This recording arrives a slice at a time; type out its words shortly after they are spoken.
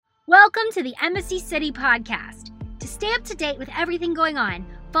Welcome to the Embassy City Podcast. To stay up to date with everything going on,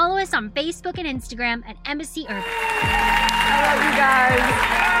 follow us on Facebook and Instagram at Embassy Urban. I love you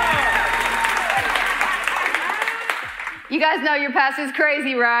guys. You guys know your pastor's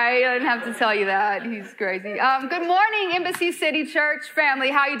crazy, right? I didn't have to tell you that. He's crazy. Good morning, Embassy City Church family.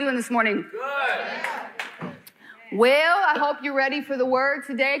 How are you doing this morning? Good. Well, I hope you're ready for the word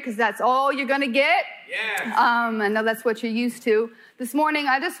today because that's all you're going to get. Yes. I know that's what you're used to. This morning,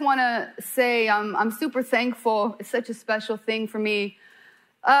 I just want to say I'm super thankful. It's such a special thing for me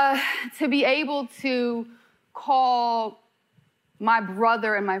to be able to call my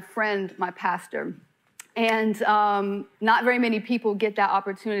brother and my friend my pastor. And not very many people get that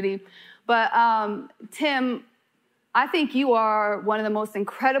opportunity. But Tim, I think you are one of the most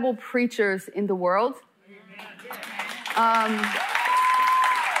incredible preachers in the world.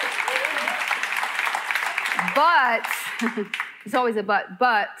 But, it's always a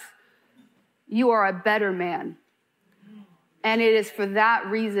but you are a better man. And it is for that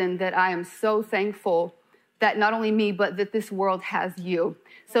reason that I am so thankful that not only me, but that this world has you.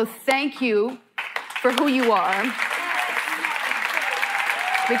 So thank you for who you are.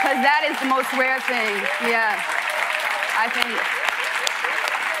 Because that is the most rare thing. Yeah, I think.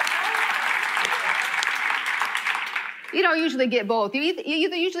 You don't usually get both. You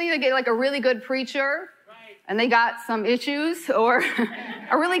usually either get like a really good preacher, and they got some issues, or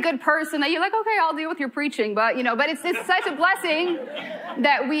a really good person that you're like, okay, I'll deal with your preaching. But it's such a blessing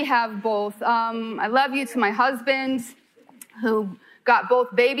that we have both. I love you to my husband, who got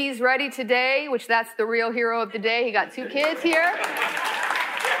both babies ready today, which that's the real hero of the day. He got 2 kids here.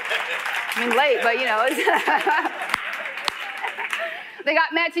 I mean, late, but they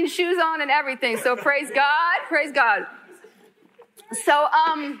got matching shoes on and everything. So praise God, praise God. So,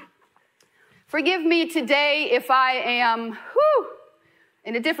 forgive me today if I am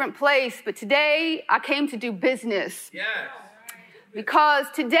in a different place, but today I came to do business. Yes. Because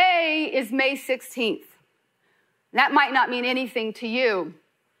today is May 16th. That might not mean anything to you,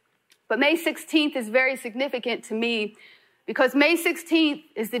 but May 16th is very significant to me because May 16th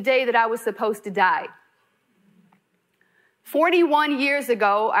is the day that I was supposed to die. 41 years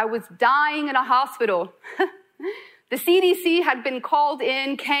ago, I was dying in a hospital. The CDC had been called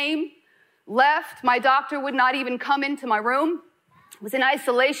in, came, left. My doctor would not even come into my room. I was in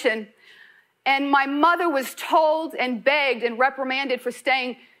isolation. And my mother was told and begged and reprimanded for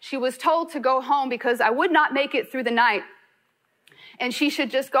staying. She was told to go home because I would not make it through the night. And she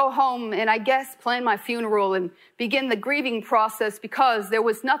should just go home and I guess plan my funeral and begin the grieving process because there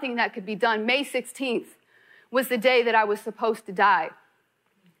was nothing that could be done. May 16th was the day that I was supposed to die.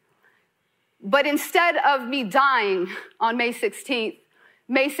 But instead of me dying on May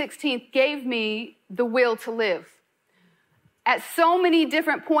 16th gave me the will to live. At so many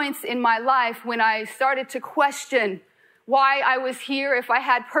different points in my life when I started to question why I was here, if I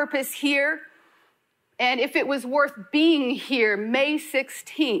had purpose here, and if it was worth being here, May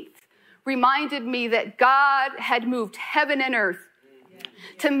 16th reminded me that God had moved heaven and earth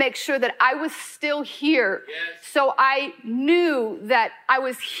to make sure that I was still here. Yes. So I knew that I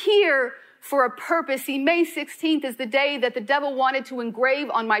was here for a purpose. See, May 16th is the day that the devil wanted to engrave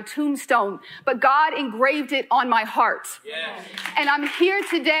on my tombstone, but God engraved it on my heart. Yes. And I'm here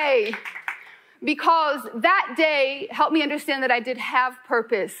today because that day helped me understand that I did have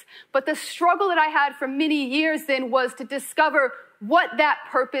purpose. But the struggle that I had for many years then was to discover what that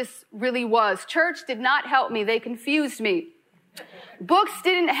purpose really was. Church did not help me. They confused me. Books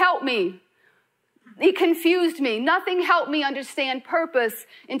didn't help me. It confused me. Nothing helped me understand purpose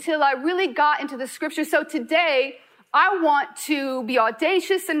until I really got into the scripture. So today, I want to be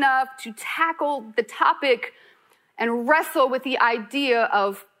audacious enough to tackle the topic and wrestle with the idea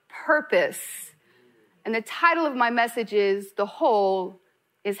of purpose. And the title of my message is, The Whole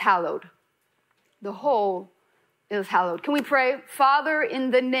is Hallowed. The whole is hallowed. Can we pray? Father,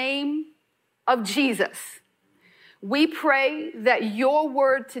 in the name of Jesus, we pray that your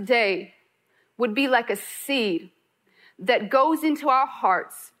word today would be like a seed that goes into our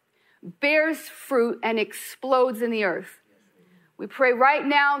hearts, bears fruit, and explodes in the earth. We pray right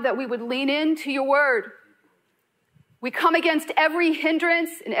now that we would lean into your word. We come against every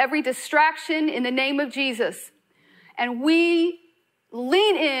hindrance and every distraction in the name of Jesus. And we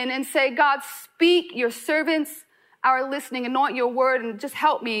lean in and say, God, speak, your servants are listening, anoint your word, and just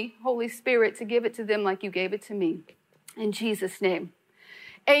help me, Holy Spirit, to give it to them like you gave it to me. In Jesus' name.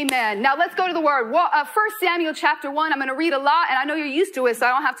 Amen. Now let's go to the word. 1 Samuel chapter 1. I'm going to read a lot, and I know you're used to it, so I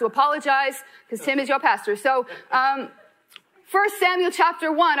don't have to apologize because Tim is your pastor. So 1 1 Samuel chapter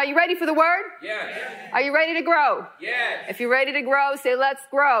 1. Are you ready for the word? Yes. Are you ready to grow? Yes. If you're ready to grow, say, let's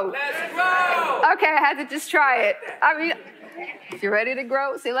grow. Let's grow. Okay, I had to just try it. I mean, if you're ready to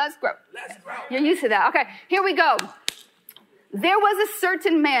grow, say, let's grow. Let's grow. You're used to that. Okay, here we go. There was a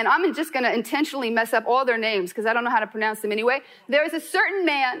certain man. I'm just going to intentionally mess up all their names because I don't know how to pronounce them anyway. There is a certain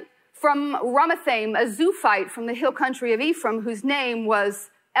man from Ramathaim, a Zuphite from the hill country of Ephraim, whose name was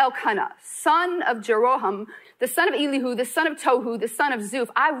Elkanah, son of Jeroham, the son of Elihu, the son of Tohu, the son of Zuph.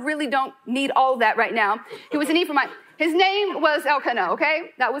 I really don't need all that right now. He was an Ephraimite. His name was Elkanah,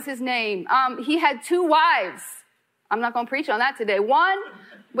 okay? That was his name. He had 2 wives. I'm not going to preach on that today. One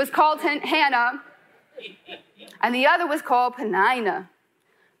was called Hannah, and the other was called Peninnah.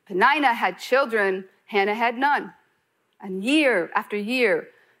 Peninnah had children. Hannah had none. And year after year,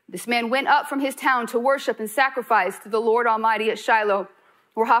 this man went up from his town to worship and sacrifice to the Lord Almighty at Shiloh,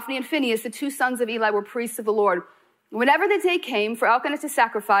 where Hophni and Phinehas, the 2 sons of Eli, were priests of the Lord. Whenever the day came for Elkanah to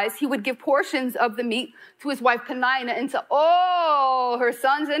sacrifice, he would give portions of the meat to his wife Peninnah and to all her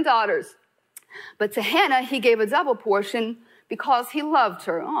sons and daughters. But to Hannah, he gave a double portion because he loved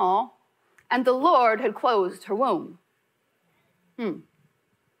her. Aww. And the Lord had closed her womb. And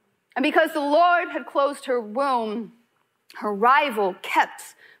because the Lord had closed her womb, her rival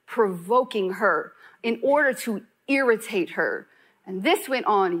kept provoking her in order to irritate her. And this went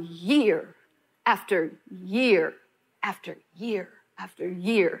on year after year after year after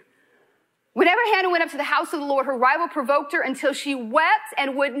year. Whenever Hannah went up to the house of the Lord, her rival provoked her until she wept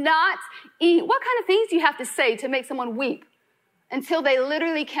and would not eat. What kind of things do you have to say to make someone weep until they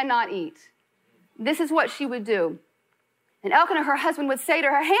literally cannot eat? This is what she would do. And Elkanah, her husband, would say to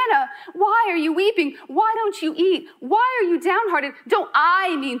her, Hannah, why are you weeping? Why don't you eat? Why are you downhearted? Don't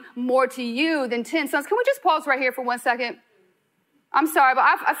I mean more to you than 10 sons? Can we just pause right here for 1 second? I'm sorry, but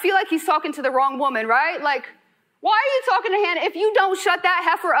I feel like he's talking to the wrong woman, right? Like, why are you talking to Hannah if you don't shut that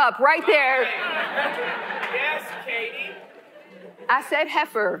heifer up right there? Yes, Katie. I said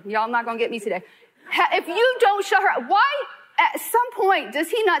heifer. Y'all not going to get me today. If you don't shut her up, why at some point does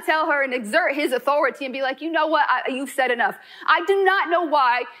he not tell her and exert his authority and be like, you know what, you've said enough. I do not know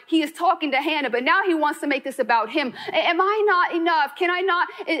why he is talking to Hannah, but now he wants to make this about him. Am I not enough? Can I not?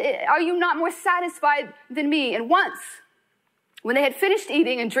 Are you not more satisfied than me? And once, when they had finished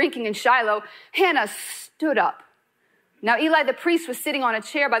eating and drinking in Shiloh, Hannah stood up. Now Eli the priest was sitting on a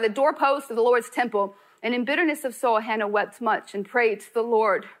chair by the doorpost of the Lord's temple, and in bitterness of soul Hannah wept much and prayed to the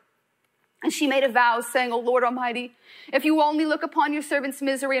Lord. And she made a vow, saying, O Lord Almighty, if you only look upon your servant's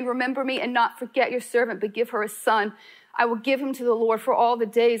misery and remember me and not forget your servant, but give her a son, I will give him to the Lord for all the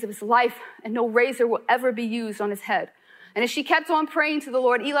days of his life, and no razor will ever be used on his head. And as she kept on praying to the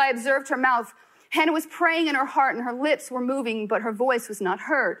Lord, Eli observed her mouth. Hannah was praying in her heart, and her lips were moving, but her voice was not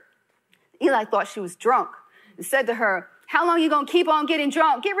heard. Eli thought she was drunk and said to her, how long are you going to keep on getting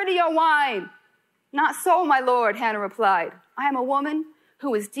drunk? Get rid of your wine. Not so, my Lord, Hannah replied. I am a woman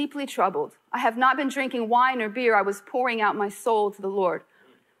who is deeply troubled. I have not been drinking wine or beer. I was pouring out my soul to the Lord.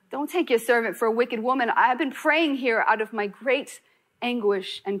 Don't take your servant for a wicked woman. I have been praying here out of my great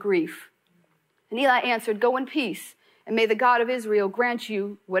anguish and grief. And Eli answered, go in peace, and may the God of Israel grant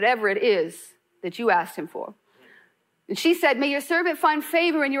you whatever it is that you asked him for. And she said, may your servant find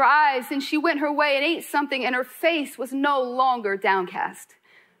favor in your eyes. And she went her way and ate something, and her face was no longer downcast.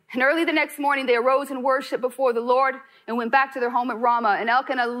 And early the next morning, they arose and worshiped before the Lord and went back to their home at Ramah. And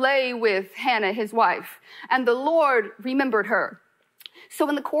Elkanah lay with Hannah, his wife, and the Lord remembered her. So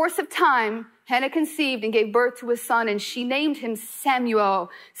in the course of time, Hannah conceived and gave birth to a son, and she named him Samuel,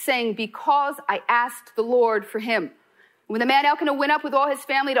 saying, because I asked the Lord for him. When the man Elkanah went up with all his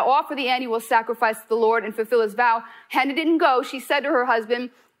family to offer the annual sacrifice to the Lord and fulfill his vow, Hannah didn't go. She said to her husband,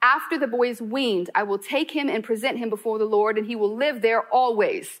 after the boy is weaned, I will take him and present him before the Lord, and he will live there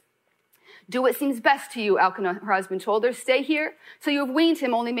always. Do what seems best to you, Elkanah, her husband told her. Stay here till you have weaned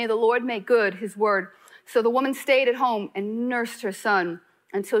him, only may the Lord make good his word. So the woman stayed at home and nursed her son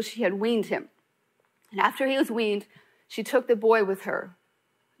until she had weaned him. And after he was weaned, she took the boy with her,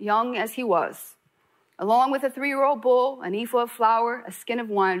 young as he was, along with a 3-year-old bull, an ephah of flour, a skin of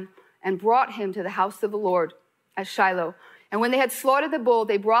wine, and brought him to the house of the Lord at Shiloh. And when they had slaughtered the bull,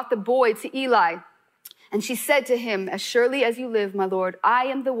 they brought the boy to Eli. And she said to him, as surely as you live, my Lord, I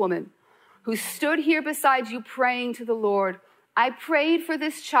am the woman who stood here beside you praying to the Lord. I prayed for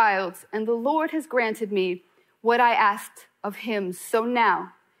this child, and the Lord has granted me what I asked of him. So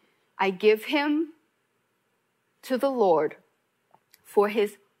now I give him to the Lord for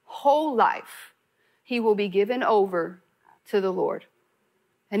his whole life. He will be given over to the Lord.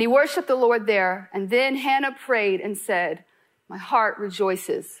 And he worshiped the Lord there. And then Hannah prayed and said, my heart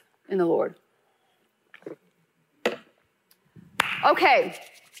rejoices in the Lord. Okay,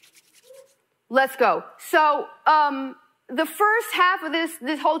 let's go. So the first half of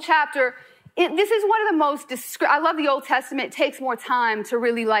this whole chapter, this is one of the most, I love the Old Testament. It takes more time to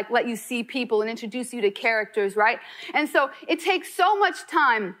really let you see people and introduce you to characters, right? And so it takes so much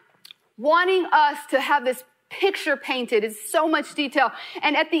time wanting us to have this picture painted. It's so much detail.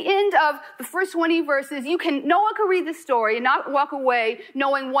 And at the end of the first 20 verses, no one can read the story and not walk away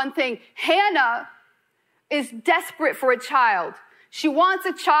knowing one thing. Hannah is desperate for a child. She wants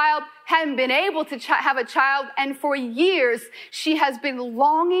a child, hadn't been able to have a child, and for years she has been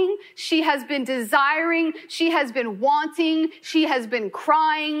longing, she has been desiring, she has been wanting, she has been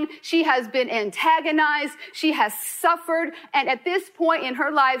crying, she has been antagonized, she has suffered, and at this point in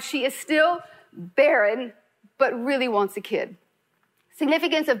her life she is still barren, but really wants a kid.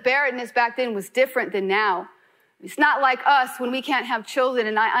 Significance of barrenness back then was different than now. It's not like us when we can't have children,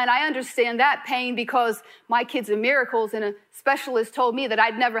 and I understand that pain because my kids are miracles, and a specialist told me that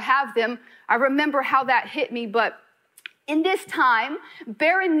I'd never have them. I remember how that hit me, but in this time,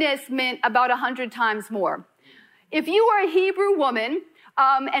 barrenness meant about 100 times more. If you were a Hebrew woman,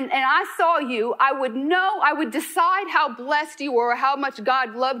 and I saw you, I would decide how blessed you were, or how much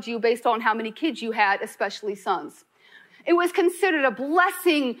God loved you based on how many kids you had, especially sons. It was considered a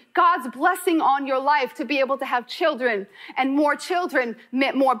blessing, God's blessing on your life to be able to have children. And more children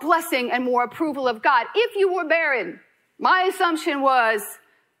meant more blessing and more approval of God. If you were barren, my assumption was,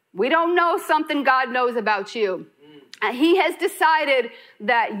 we don't know something God knows about you. And he has decided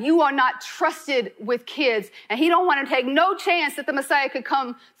that you are not trusted with kids. And he don't want to take no chance that the Messiah could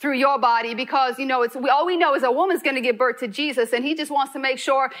come through your body because, all we know is a woman's going to give birth to Jesus. And he just wants to make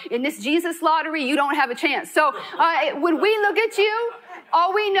sure in this Jesus lottery, you don't have a chance. So when we look at you,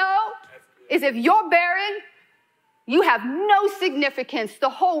 all we know is if you're barren, you have no significance. The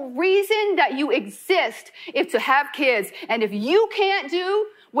whole reason that you exist is to have kids. And if you can't do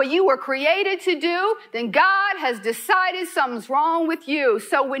what you were created to do, then God has decided something's wrong with you.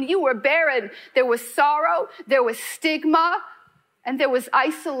 So when you were barren, there was sorrow, there was stigma, and there was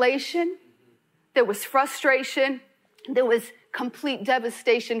isolation, there was frustration, there was complete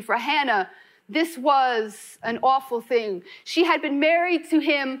devastation for Hannah. This was an awful thing. She had been married to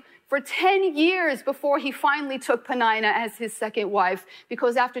him for 10 years before he finally took Peninnah as his second wife,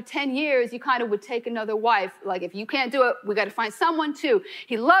 because after 10 years, you kind of would take another wife. Like, if you can't do it, we got to find someone too.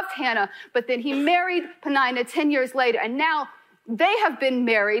 He loved Hannah, but then he married Peninnah 10 years later, and now they have been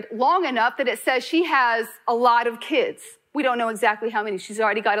married long enough that it says she has a lot of kids. We don't know exactly how many. She's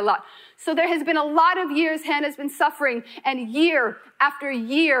already got a lot. So there has been a lot of years Hannah's been suffering, and year after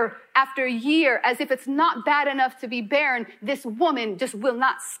year after year, as if it's not bad enough to be barren, this woman just will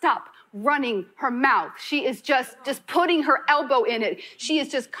not stop running her mouth. She is just putting her elbow in it. She is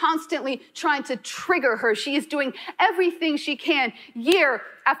just constantly trying to trigger her. She is doing everything she can year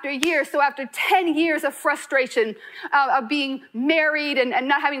after year. So after 10 years of frustration of being married and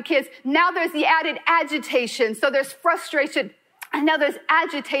not having kids, now there's the added agitation. So there's frustration. And now there's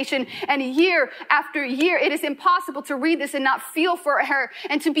agitation, and year after year, it is impossible to read this and not feel for her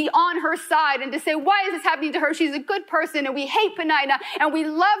and to be on her side and to say, why is this happening to her? She's a good person, and we hate Peninnah, and we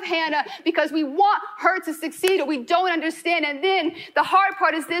love Hannah because we want her to succeed, and we don't understand. And then the hard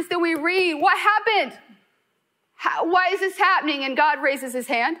part is this, that we read, what happened? Why is this happening? And God raises his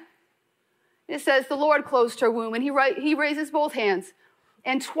hand. It says the Lord closed her womb, and he raises both hands.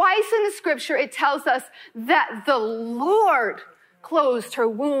 And twice in the scripture, it tells us that the Lord closed her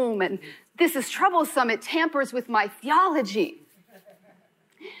womb, and this is troublesome. It tampers with my theology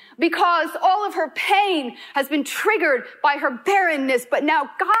because all of her pain has been triggered by her barrenness. But now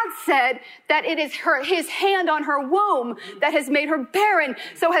God said that it is his hand on her womb that has made her barren.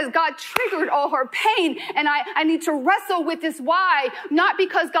 So has God triggered all her pain? And I need to wrestle with this why, not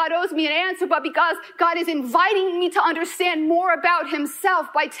because God owes me an answer, but because God is inviting me to understand more about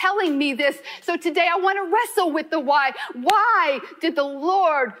himself by telling me this. So today I want to wrestle with the why. Why did the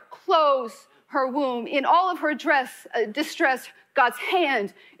Lord close her womb? In all of her distress, God's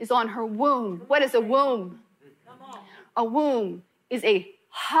hand is on her womb. What is a womb? A womb is a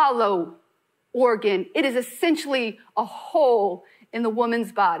hollow organ. It is essentially a hole in the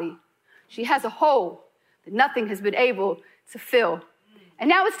woman's body. She has a hole that nothing has been able to fill. And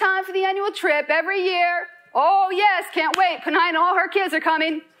now it's time for the annual trip every year. Oh, yes, can't wait. Peninnah, all her kids are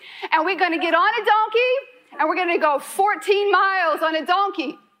coming. And we're going to get on a donkey, and we're going to go 14 miles on a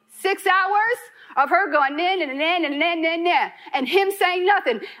donkey. 6 hours of her going, and him saying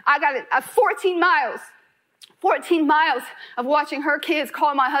nothing. I got it, 14 miles. 14 miles of watching her kids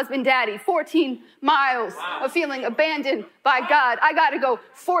call my husband daddy. 14 miles of feeling abandoned by God. I got to go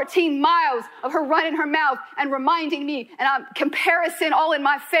 14 miles of her running her mouth and reminding me, and comparison all in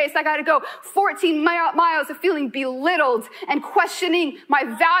my face. I got to go 14 miles of feeling belittled and questioning my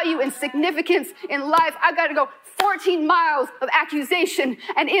value and significance in life. I got to go 14 miles of accusation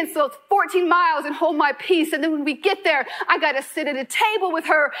and insults, 14 miles and hold my peace. And then when we get there, I got to sit at a table with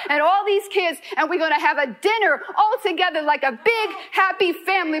her and all these kids, and we're going to have a dinner all together like a big, happy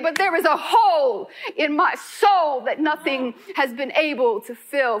family. But there is a hole in my soul that nothing has been able to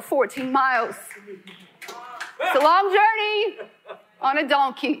fill. 14 miles. It's a long journey on a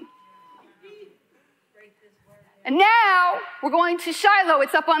donkey. And now we're going to Shiloh.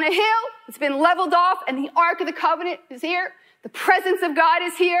 It's up on a hill. It's been leveled off, and the Ark of the Covenant is here. The presence of God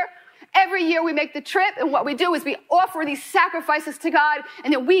is here. Every year we make the trip, and what we do is we offer these sacrifices to God,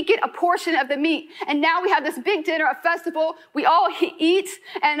 and then we get a portion of the meat. And now we have this big dinner, a festival. We all eat,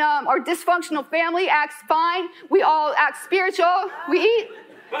 and our dysfunctional family acts fine. We all act spiritual. We eat,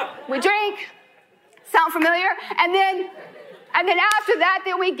 we drink. Sound familiar? And then after that,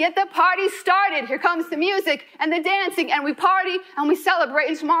 then we get the party started. Here comes the music and the dancing, and we party and we celebrate.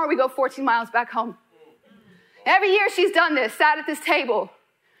 And tomorrow we go 14 miles back home. Every year she's done this, sat at this table.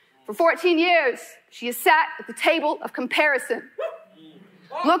 For 14 years, she has sat at the table of comparison,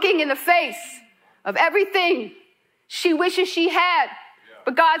 looking in the face of everything she wishes she had,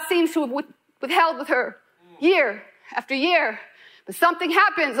 but God seems to have withheld with her year after year. But something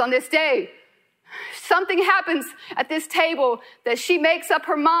happens on this day. Something happens at this table that she makes up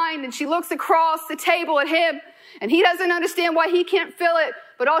her mind, and she looks across the table at him, and he doesn't understand why he can't fill it,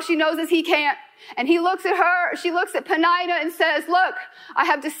 but all she knows is he can't. And he looks at her, she looks at Penina and says, look, I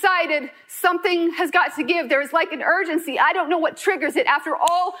have decided something has got to give. There is like an urgency. I don't know what triggers it. After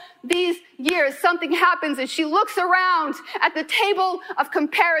all these years, something happens, and she looks around at the table of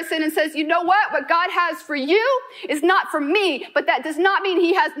comparison and says, you know what? What God has for you is not for me, but that does not mean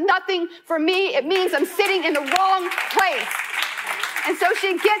he has nothing for me. It means I'm sitting in the wrong place. And so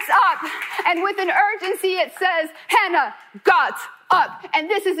she gets up, and with an urgency, it says, Hannah got up. And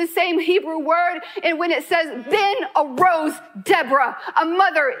this is the same Hebrew word, and when it says, then arose Deborah, a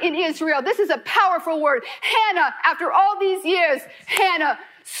mother in Israel. This is a powerful word. Hannah, after all these years, Hannah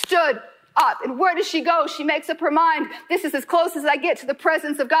stood up. And where does she go? She makes up her mind. This is as close as I get to the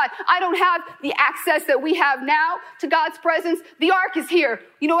presence of God. I don't have the access that we have now to God's presence. The ark is here.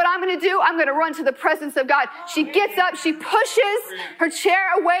 You know what I'm going to do? I'm going to run to the presence of God. She gets up, she pushes her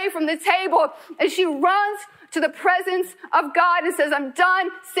chair away from the table, and she runs to the presence of God and says, I'm done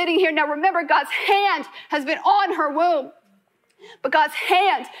sitting here. Now remember, God's hand has been on her womb, but God's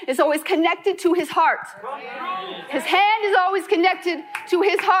hand is always connected to his heart. His hand is always connected to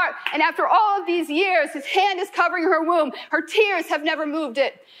his heart. And after all of these years, his hand is covering her womb. Her tears have never moved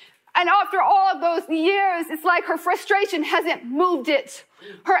it. And after all of those years, it's like her frustration hasn't moved it.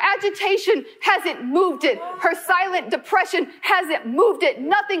 Her agitation hasn't moved it. Her silent depression hasn't moved it.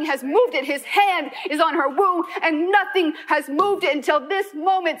 Nothing has moved it. His hand is on her womb, and nothing has moved it until this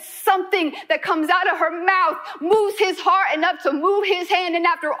moment. Something that comes out of her mouth moves his heart enough to move his hand. And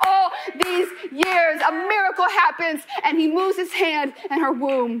after all these years, a miracle happens, and he moves his hand, and her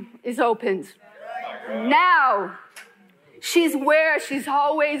womb is opened. Now, she's where she's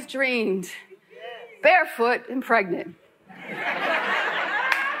always dreamed, barefoot and pregnant.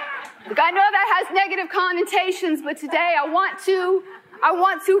 Look, I know that has negative connotations, but today I want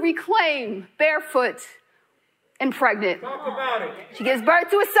to reclaim barefoot and pregnant. Talk about it. She gives birth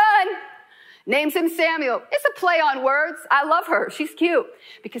to a son, names him Samuel. It's a play on words. I love her. She's cute.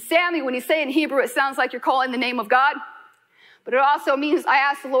 Because Samuel, when you say it in Hebrew, it sounds like you're calling the name of God. But it also means I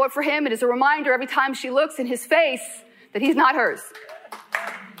ask the Lord for him. It is a reminder every time she looks in his face that he's not hers.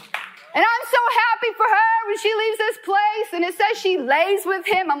 And I'm so happy for her when she leaves this place, and it says she lays with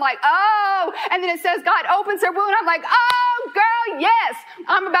him. I'm like, oh. And then it says God opens her womb. I'm like, oh, girl, yes.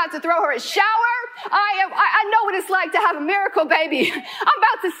 I'm about to throw her a shower. I know what it's like to have a miracle baby. I'm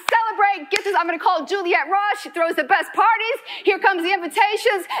about to celebrate. Get this, I'm going to call Juliette Ross. She throws the best parties. Here comes the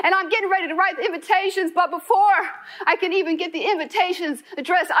invitations, and I'm getting ready to write the invitations. But before I can even get the invitations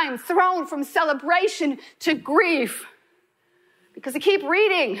addressed, I am thrown from celebration to grief. Because I keep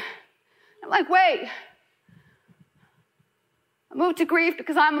reading. I'm like, wait. I moved to grief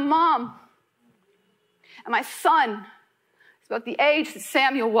because I'm a mom. And my son is about the age that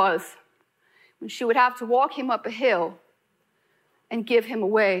Samuel was when she would have to walk him up a hill and give him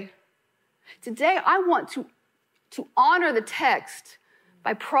away. Today, I want to honor the text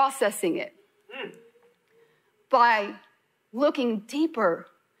by processing it, by looking deeper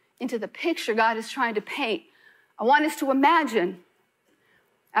into the picture God is trying to paint I want us to imagine,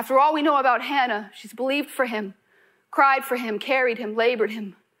 after all we know about Hannah, she's believed for him, cried for him, carried him, labored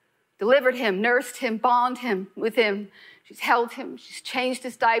him, delivered him, nursed him, bonded him with him. She's held him. She's changed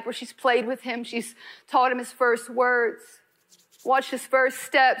his diaper. She's played with him. She's taught him his first words, watched his first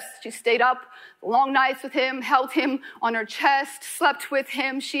steps. She stayed up long nights with him, held him on her chest, slept with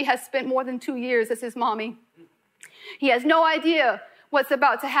him. She has spent more than 2 years as his mommy. He has no idea what's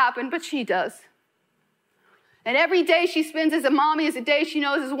about to happen, but she does. And every day she spends as a mommy is a day she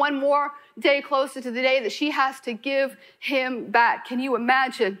knows is one more day closer to the day that she has to give him back. Can you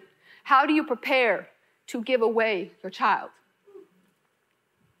imagine? How do you prepare to give away your child?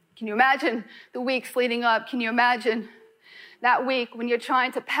 Can you imagine the weeks leading up? Can you imagine that week when you're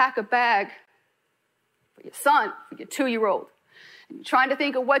trying to pack a bag for your son, for your 2-year-old, and you're trying to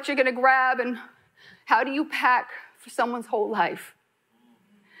think of what you're going to grab and how do you pack for someone's whole life?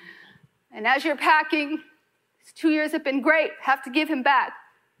 And as you're packing, his 2 years have been great, have to give him back.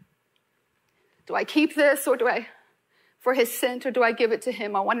 Do I keep this or do I, for his scent, or do I give it to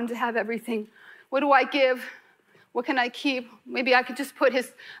him? I want him to have everything. What do I give? What can I keep? Maybe I could just put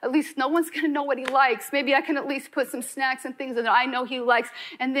at least no one's going to know what he likes. Maybe I can at least put some snacks and things that I know he likes.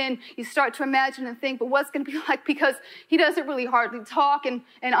 And then you start to imagine and think, but what's going to be like? Because he doesn't really hardly talk, and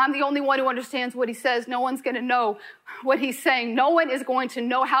I'm the only one who understands what he says. No one's going to know what he's saying. No one is going to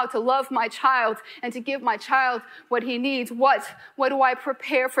know how to love my child and to give my child what he needs. What do I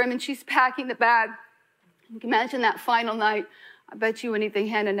prepare for him? And she's packing the bag. You can imagine that final night. I bet you anything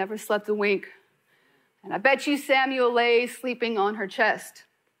Hannah never slept a wink. And I bet you Samuel lay sleeping on her chest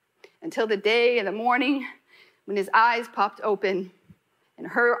until the day in the morning when his eyes popped open and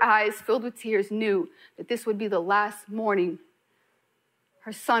her eyes filled with tears knew that this would be the last morning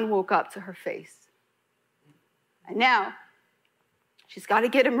her son woke up to her face. And now she's got to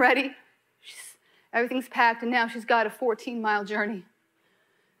get him ready. Everything's packed, and now she's got a 14-mile journey.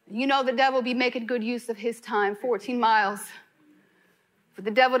 You know the devil be making good use of his time, 14 miles. For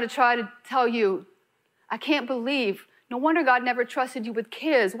the devil to try to tell you, I can't believe, no wonder God never trusted you with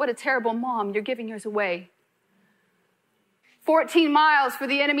kids. What a terrible mom, you're giving yours away. 14 miles for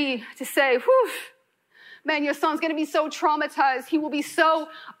the enemy to say, whew, man, your son's going to be so traumatized. He will be so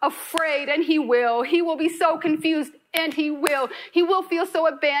afraid, and he will. He will be so confused, and he will. He will feel so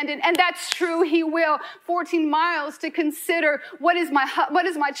abandoned, and that's true, he will. 14 miles to consider, what is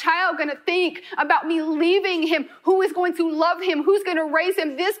my child going to think about me leaving him? Who is going to love him? Who's going to raise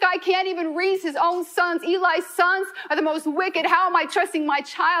him? This guy can't even raise his own sons. Eli's sons are the most wicked. How am I trusting my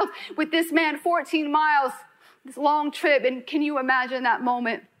child with this man? 14 miles, this long trip, and can you imagine that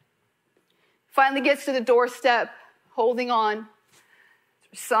moment? Finally gets to the doorstep, holding on to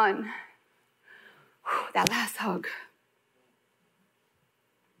her son. Whew, that last hug.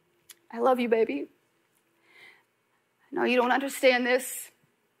 I love you, baby. I know you don't understand this.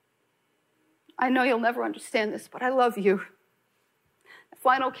 I know you'll never understand this, but I love you. The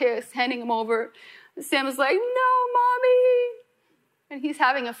final kiss, handing him over. And Sam is like, no, mommy. And he's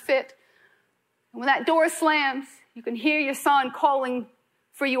having a fit. And when that door slams, you can hear your son calling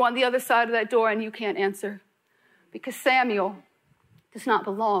for you on the other side of that door, and you can't answer because Samuel does not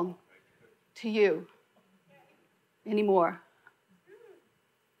belong to you anymore.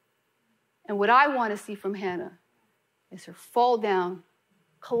 And what I want to see from Hannah is her fall down,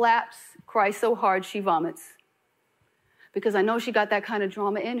 collapse, cry so hard she vomits. Because I know she got that kind of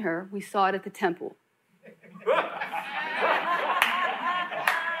drama in her. We saw it at the temple.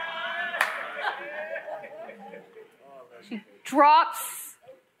 She drops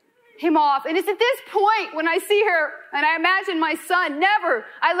him off. And it's at this point when I see her and I imagine my son, never.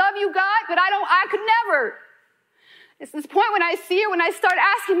 I love you, God, but I could never. It's this point when I see her, when I start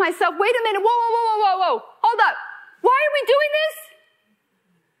asking myself, wait a minute, whoa, hold up. Why are we doing this?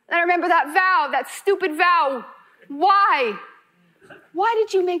 And I remember that vow, that stupid vow. Why? Why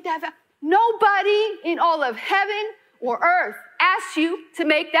did you make that vow? Nobody in all of heaven or earth asked you to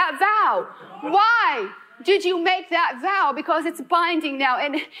make that vow. Why did you make that vow? Because it's binding now.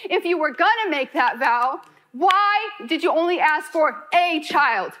 And if you were going to make that vow, why did you only ask for a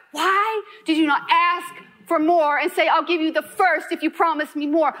child? Why did you not ask for more and say, I'll give you the first if you promise me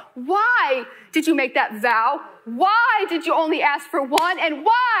more? Why did you make that vow? Why did you only ask for one? And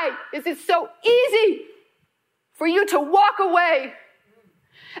why is it so easy for you to walk away?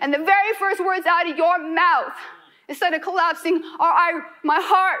 And the very first words out of your mouth, instead of collapsing, are my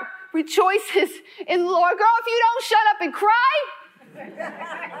heart rejoices in the Lord. Girl, if you don't shut up and cry,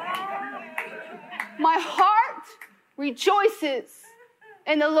 my heart rejoices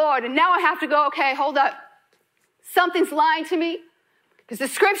in the Lord. And now I have to go, okay, hold up. Something's lying to me because the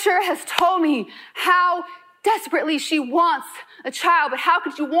scripture has told me how desperately she wants a child. But how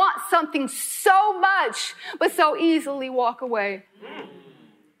could you want something so much, but so easily walk away?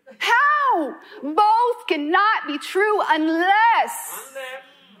 How? Both cannot be true unless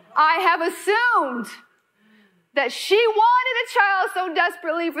I have assumed that she wanted a child so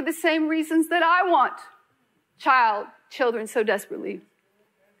desperately for the same reasons that I want children so desperately.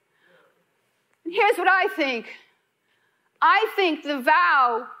 And here's what I think. I think the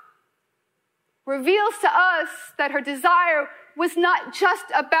vow reveals to us that her desire was not just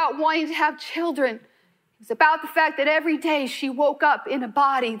about wanting to have children. It was about the fact that every day she woke up in a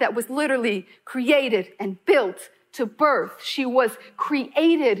body that was literally created and built to birth. She was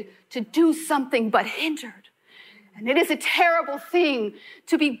created to do something but hindered. And it is a terrible thing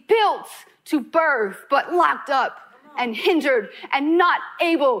to be built to birth but locked up and hindered and not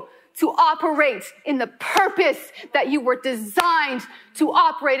able to operate in the purpose that you were designed to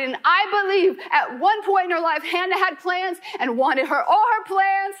operate in. I believe at one point in her life, Hannah had plans and wanted all her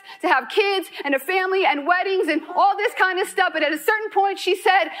plans to have kids and a family and weddings and all this kind of stuff. But at a certain point, she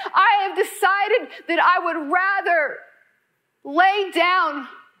said, I have decided that I would rather lay down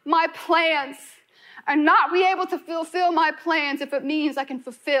my plans and not be able to fulfill my plans if it means I can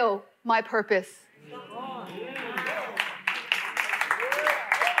fulfill my purpose.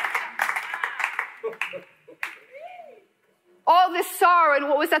 All this sorrow and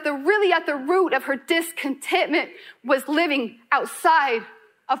what was really at the root of her discontentment was living outside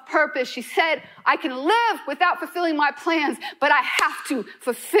of purpose. She said, I can live without fulfilling my plans, but I have to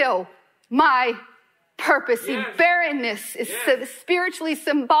fulfill my purpose. Yes. See, barrenness is spiritually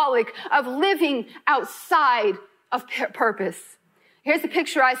symbolic of living outside of purpose. Here's the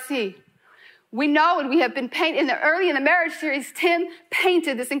picture I see. We know, and we have been painted early in the marriage series, Tim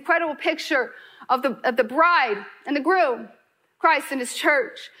painted this incredible picture of the bride and the groom, Christ and his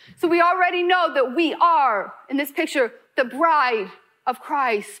church. So we already know that we are, in this picture, the bride of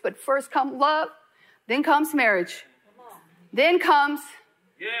Christ. But first comes love, then comes marriage. Then comes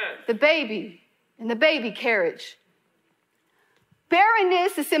the baby in the baby carriage.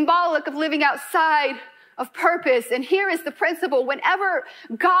 Barrenness is symbolic of living outside of purpose. And here is the principle. Whenever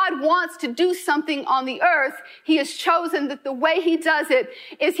God wants to do something on the earth, he has chosen that the way he does it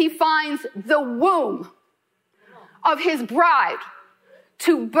is he finds the womb of his bride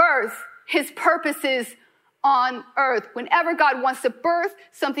to birth his purposes on earth. Whenever God wants to birth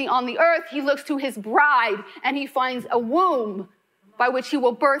something on the earth, he looks to his bride and he finds a womb by which he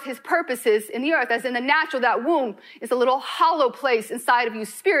will birth his purposes in the earth. As in the natural, that womb is a little hollow place inside of you.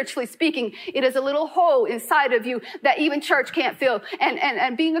 Spiritually speaking, it is a little hole inside of you that even church can't fill.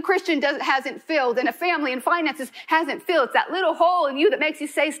 And being a Christian hasn't filled. And a family and finances hasn't filled. It's that little hole in you that makes you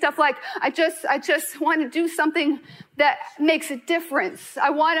say stuff like, I just want to do something that makes a difference.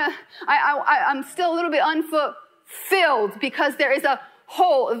 I'm still a little bit unfulfilled because there is a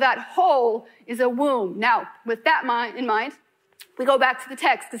hole. That hole is a womb. Now, with that in mind, we go back to the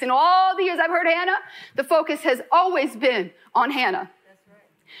text, because in all the years I've heard Hannah, the focus has always been on Hannah. That's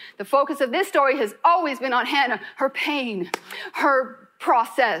right. The focus of this story has always been on Hannah, her pain, her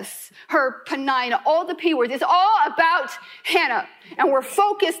process, her Penina, all the P words. It's all about Hannah. And we're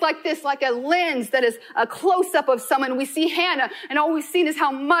focused like this, like a lens that is a close-up of someone. We see Hannah, and all we've seen is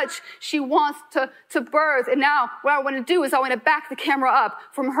how much she wants to birth. And now what I want to do is I want to back the camera up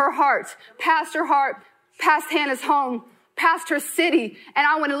from her heart, past Hannah's home, past her city, and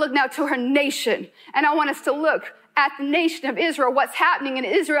I want to look now to her nation. And I want us to look at the nation of Israel, what's happening in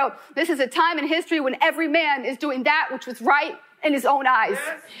Israel. This is a time in history when every man is doing that which was right in his own eyes.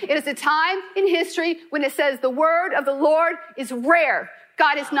 Yes. It is a time in history when it says the word of the Lord is rare.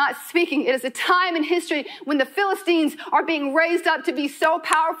 God is not speaking. It is a time in history when the Philistines are being raised up to be so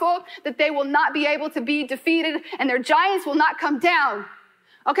powerful that they will not be able to be defeated and their giants will not come down.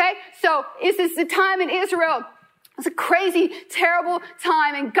 Okay? So this is the time in Israel. It's a crazy, terrible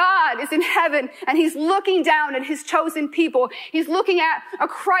time, and God is in heaven, and he's looking down at his chosen people. He's looking at a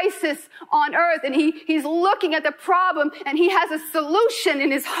crisis on earth, and he's looking at the problem, and he has a solution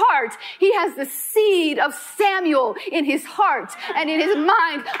in his heart. He has the seed of Samuel in his heart, and in his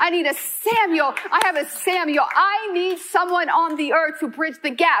mind, I need a Samuel. I have a Samuel. I need someone on the earth to bridge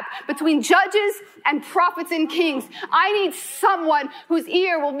the gap between judges and prophets and kings. I need someone whose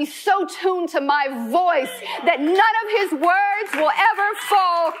ear will be so tuned to my voice that none of his words will ever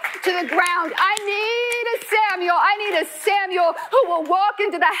fall to the ground. I need a Samuel. I need a Samuel who will walk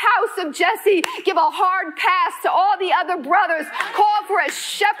into the house of Jesse, give a hard pass to all the other brothers, call for a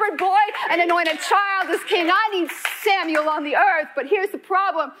shepherd boy and anoint a child as king. I need Samuel on the earth. But here's the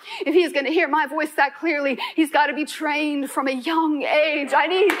problem. If he's going to hear my voice that clearly, he's got to be trained from a young age. I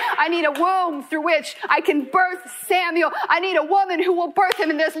need a womb through which I can birth Samuel. I need a woman who will birth him.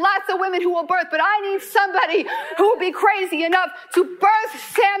 And there's lots of women who will birth, but I need somebody who will be crazy enough to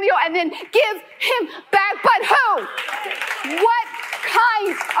birth Samuel and then give him back. But who? What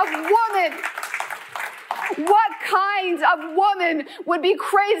kind of woman? What kind of woman would be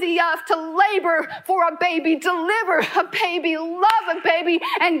crazy enough to labor for a baby, deliver a baby, love a baby,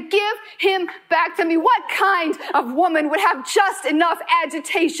 and give him back to me? What kind of woman would have just enough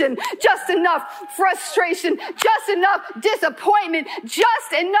agitation, just enough frustration, just enough disappointment,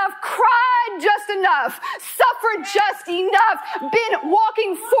 just enough cried, just enough suffered, just enough been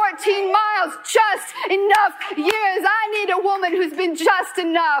walking 14 miles, just enough years? I need a woman who's been just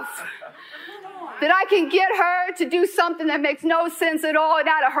enough, that I can get her to do something that makes no sense at all, and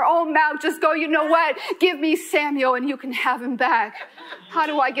out of her own mouth just go, you know what, give me Samuel and you can have him back. How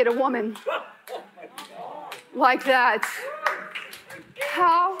do I get a woman like that?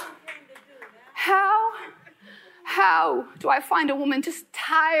 How do I find a woman just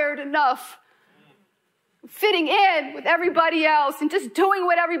tired enough, fitting in with everybody else and just doing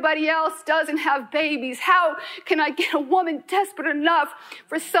what everybody else does and have babies? How can I get a woman desperate enough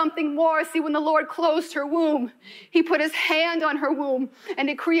for something more? See, when the Lord closed her womb, he put his hand on her womb and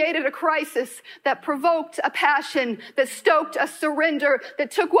it created a crisis that provoked a passion, that stoked a surrender, that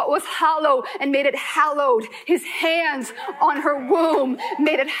took what was hollow and made it hallowed. His hands on her womb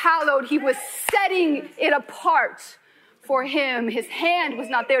made it hallowed. He was setting it apart for him. His hand was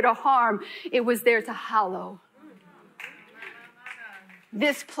not there to harm. It was there to hallow.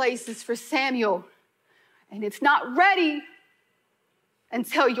 This place is for Samuel, and it's not ready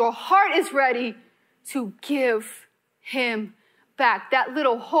until your heart is ready to give him back. That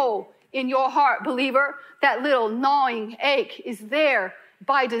little hole in your heart, believer, that little gnawing ache is there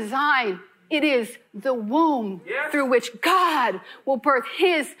by design. It is the womb through which God will birth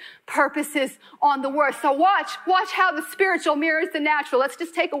his purposes on the earth. So watch how the spiritual mirrors the natural. Let's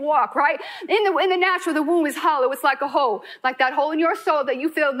just take a walk, right? In the natural, the womb is hollow. It's like a hole, like that hole in your soul that you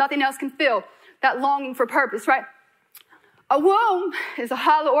feel nothing else can fill, that longing for purpose, right? A womb is a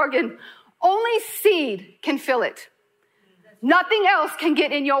hollow organ. Only seed can fill it. Nothing else can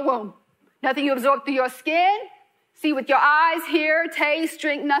get in your womb. Nothing you absorb through your skin, see with your eyes, hear, taste,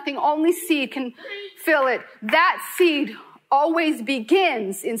 drink, nothing. Only seed can fill it. That seed always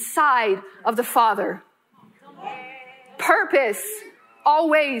begins inside of the Father. Purpose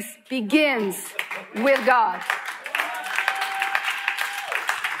always begins with God.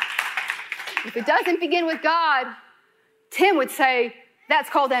 If it doesn't begin with God, Tim would say,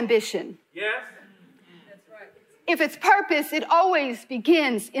 that's called ambition. Yes. If it's purpose, it always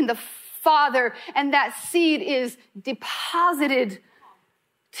begins in the Father, and that seed is deposited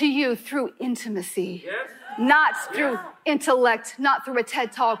to you through intimacy. Yes. Not through intellect, not through a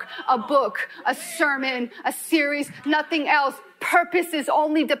TED Talk, a book, a sermon, a series, nothing else. Purpose is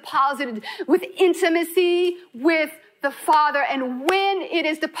only deposited with intimacy with the Father. And when it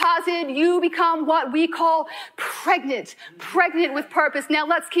is deposited, you become what we call pregnant with purpose. Now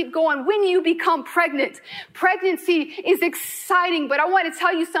let's keep going. When you become pregnant, pregnancy is exciting, but I want to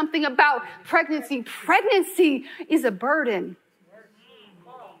tell you something about pregnancy. Pregnancy is a burden.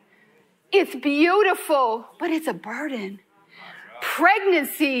 It's beautiful, but it's a burden.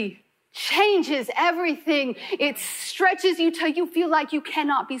 Pregnancy changes everything. It stretches you till you feel like you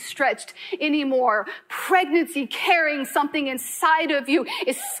cannot be stretched anymore. Pregnancy, carrying something inside of you,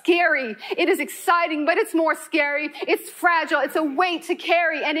 is scary. It is exciting, but it's more scary. It's fragile. It's a weight to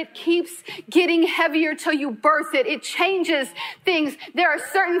carry, and it keeps getting heavier till you birth it. It changes things. There are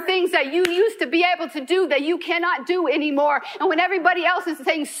certain things that you used to be able to do that you cannot do anymore. And when everybody else is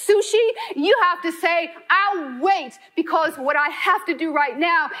saying sushi, you have to say, I'll wait, because what I have to do right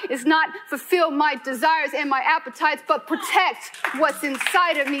now is not fulfill my desires and my appetites, but protect what's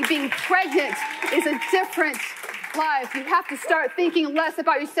inside of me. Being pregnant is a different life. You have to start thinking less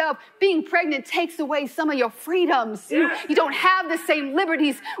about yourself. Being pregnant takes away some of your freedoms. You don't have the same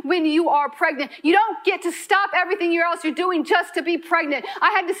liberties when you are pregnant. You don't get to stop everything else you're doing just to be pregnant. I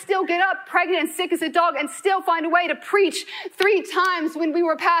had to still get up pregnant and sick as a dog and still find a way to preach 3 times when we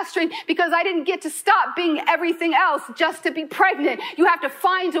were pastoring, because I didn't get to stop being everything else just to be pregnant. You have to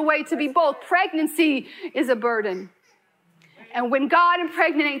find a way to be both. Pregnancy is a burden. And when God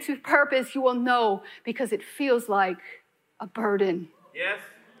impregnates with purpose, you will know, because it feels like a burden. Yes.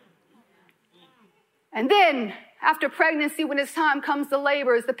 And then after pregnancy, when it's time, comes the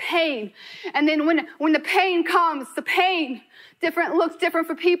labor, is the pain. And then when the pain comes, the pain looks different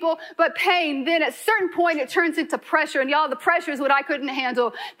for people, but pain, then at a certain point, it turns into pressure. And y'all, the pressure is what I couldn't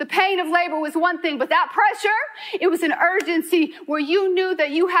handle. The pain of labor was one thing, but that pressure, it was an urgency where you knew that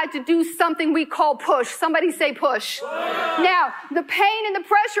you had to do something we call push. Somebody say push. Now, the pain and the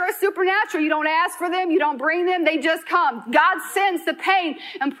pressure are supernatural. You don't ask for them. You don't bring them. They just come. God sends the pain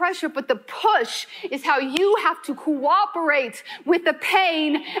and pressure, but the push is how you have to cooperate with the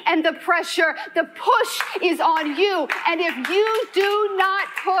pain and the pressure. The push is on you. And if you do not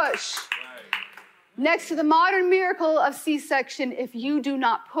push, next to the modern miracle of C-section, if you do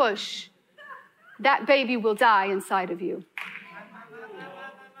not push, that baby will die inside of you.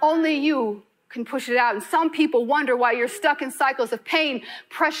 Only you can push it out. And some people wonder why you're stuck in cycles of pain,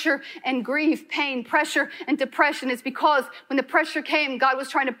 pressure, and grief. Pain, pressure, and depression. It's because when the pressure came, God was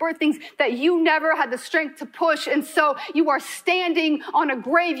trying to birth things that you never had the strength to push. And so you are standing on a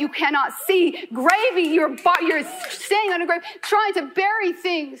grave you cannot see. You're standing on a grave, trying to bury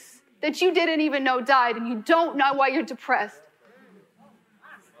things that you didn't even know died, and you don't know why you're depressed.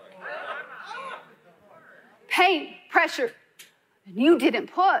 Pain, pressure, and you didn't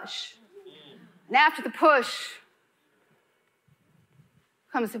push. And after the push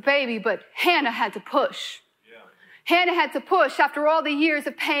comes the baby, but Hannah had to push. Hannah had to push after all the years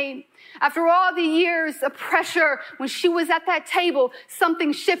of pain, after all the years of pressure. When she was at that table,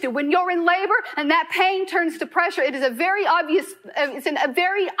 something shifted. When you're in labor and that pain turns to pressure, it is a very obvious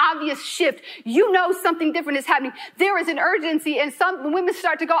shift. You know something different is happening. There is an urgency, and some women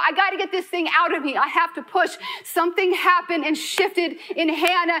start to go, I got to get this thing out of me. I have to push. Something happened and shifted in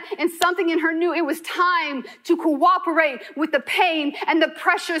Hannah, and something in her knew it was time to cooperate with the pain and the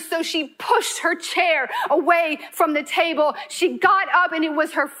pressure. So she pushed her chair away from the table. She got up, and it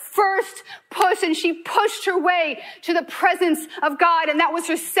was her first push, and she pushed her way to the presence of God. And that was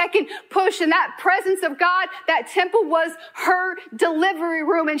her second push. And that presence of God, that temple, was her delivery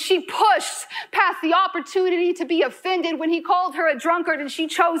room. And she pushed past the opportunity to be offended when he called her a drunkard, and she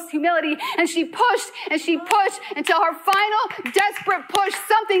chose humility. And she pushed until her final desperate push,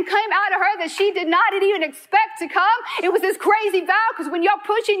 something came out of her that she did not even expect to come. It was this crazy vow, because when you're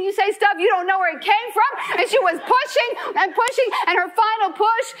pushing, you say stuff you don't know where it came from. And she was pushing, and her final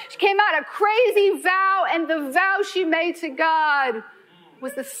push, she came out a crazy vow, and the vow she made to God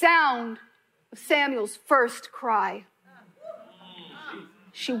was the sound of Samuel's first cry.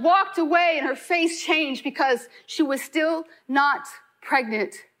 She walked away, and her face changed because she was still not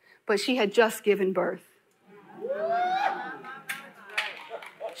pregnant, but she had just given birth.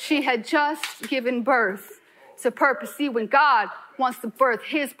 She had just given birth to purpose. See, when God wants to birth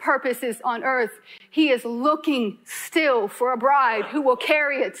his purposes on earth, he is looking still for a bride who will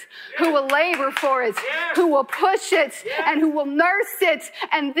carry it, who will labor for it, who will push it, and who will nurse it,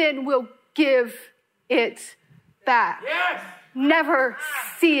 and then will give it back. Never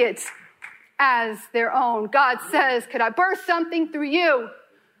see it as their own. God says, could I birth something through you?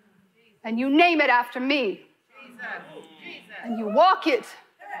 And you name it after me. And you walk it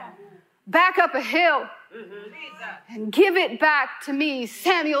back up a hill and give it back to me.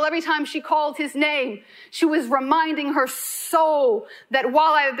 Samuel, every time she called his name, she was reminding her soul that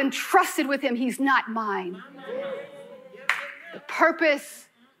while I have been trusted with him, he's not mine. The purpose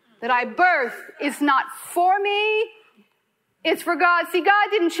that I birth is not for me, it's for God. See, God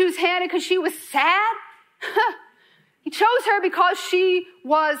didn't choose Hannah because she was sad. He chose her because she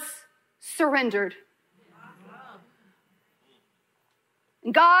was surrendered.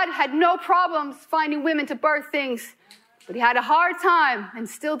 And God had no problems finding women to birth things, but he had a hard time, and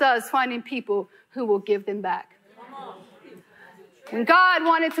still does, finding people who will give them back. When God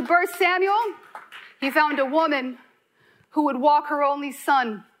wanted to birth Samuel, he found a woman who would walk her only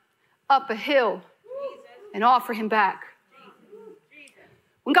son up a hill and offer him back.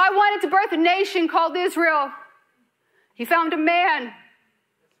 When God wanted to birth a nation called Israel, he found a man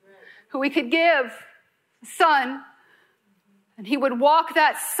who he could give a son, and he would walk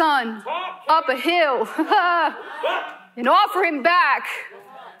that son up a hill and offer him back.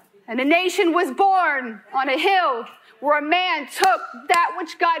 And a nation was born on a hill where a man took that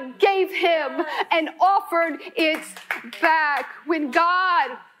which God gave him and offered it back. When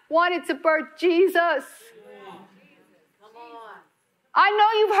God wanted to birth Jesus, I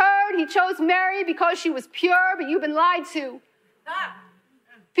know you've heard he chose Mary because she was pure, but you've been lied to.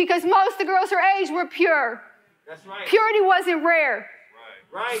 Because most of the girls her age were pure. That's right. Purity wasn't rare.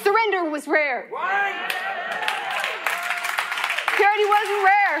 Right. Surrender was rare. Right. Purity wasn't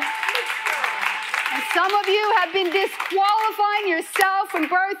rare. And some of you have been disqualifying yourself from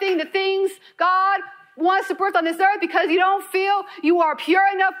birthing the things God wants to birth on this earth because you don't feel you are pure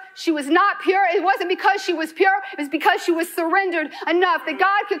enough. She was not pure. It wasn't because she was pure. It was because she was surrendered enough that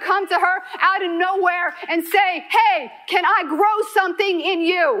God could come to her out of nowhere and say, hey, can I grow something in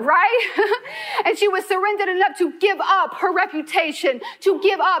you, right? And she was surrendered enough to give up her reputation, to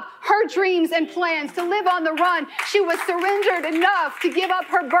give up her dreams and plans, to live on the run. She was surrendered enough to give up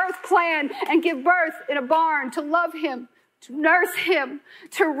her birth plan and give birth in a barn, to love him, to nurse him,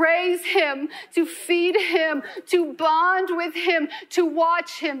 to raise him, to feed him, to bond with him, to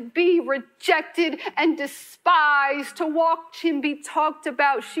watch him be rejected and despised, to watch him be talked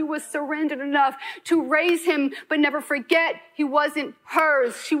about. She was surrendered enough to raise him, but never forget he wasn't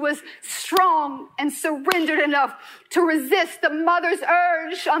hers. She was strong and surrendered enough to resist the mother's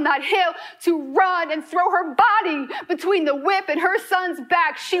urge on that hill to run and throw her body between the whip and her son's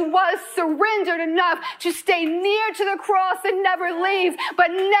back. She was surrendered enough to stay near to the cross and never leave, but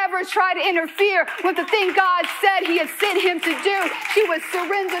never try to interfere with the thing God said he had sent him to do. She was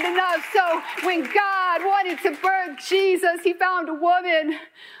surrendered enough. So when God wanted to birth Jesus, he found a woman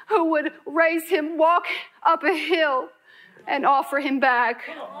who would raise him, walk up a hill, and offer him back.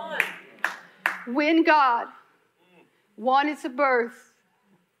 When God wanted to birth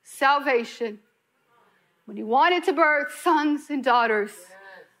salvation, when he wanted to birth sons and daughters,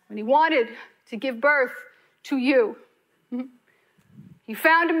 when he wanted to give birth to you, he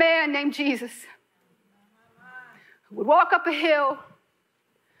found a man named Jesus who would walk up a hill,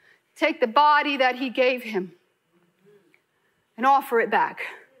 take the body that he gave him, and offer it back.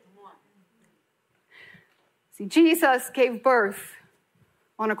 See, Jesus gave birth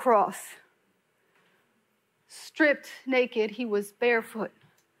on a cross. Stripped naked, he was barefoot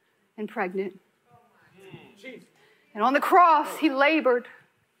and pregnant. And on the cross, he labored.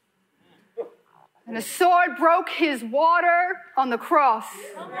 And a sword broke his water on the cross.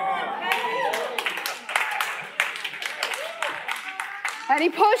 And he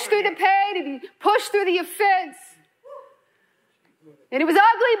pushed through the pain, and he pushed through the offense. And it was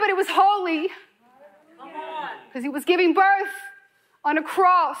ugly, but it was holy. Because he was giving birth on a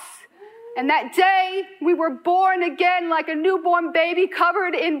cross. And that day, we were born again like a newborn baby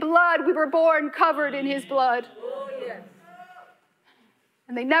covered in blood. We were born covered in his blood.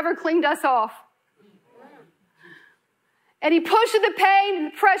 And they never cleaned us off. And he pushed through the pain and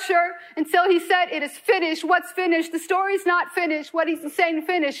the pressure until he said, it is finished. What's finished? The story's not finished. What he's saying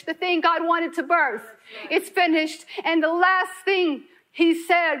finished. The thing God wanted to birth. It's finished. And the last thing he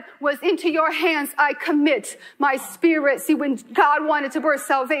said was, into your hands I commit my spirit. See, when God wanted to birth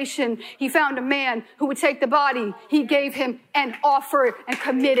salvation, he found a man who would take the body he gave him and offer it and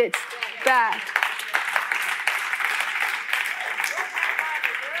commit it back.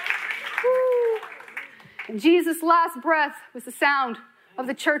 Woo. And Jesus' last breath was the sound of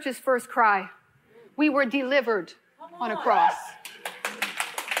the church's first cry. We were delivered on a cross.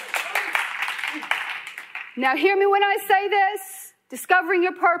 Now hear me when I say this. Discovering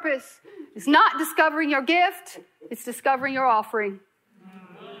your purpose is not discovering your gift, it's discovering your offering.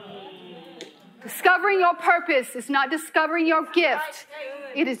 Discovering your purpose is not discovering your gift,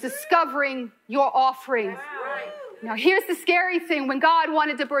 it is discovering your offering. Now here's the scary thing. When God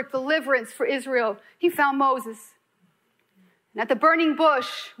wanted to birth deliverance for Israel, he found Moses. And at the burning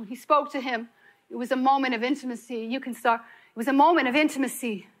bush, when he spoke to him, it was a moment of intimacy. It was a moment of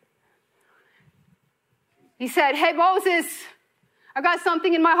intimacy. He said, hey, Moses, I've got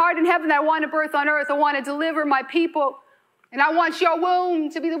something in my heart in heaven that I want to birth on earth. I want to deliver my people. And I want your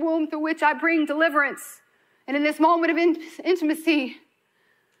womb to be the womb through which I bring deliverance. And in this moment of intimacy,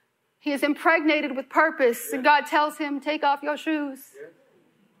 he is impregnated with purpose. And God tells him, take off your shoes.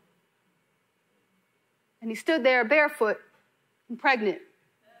 And he stood there barefoot and pregnant.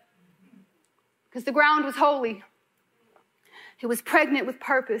 Because the ground was holy. He was pregnant with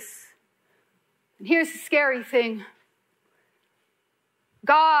purpose. And here's the scary thing.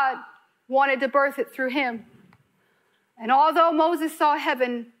 God wanted to birth it through him. And although Moses saw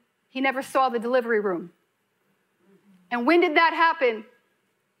heaven, he never saw the delivery room. And when did that happen?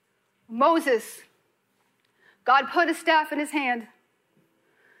 Moses, God put a staff in his hand,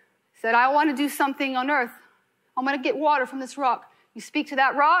 said, I want to do something on earth. I'm going to get water from this rock. You speak to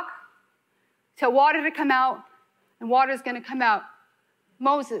that rock, tell water to come out, and water is going to come out.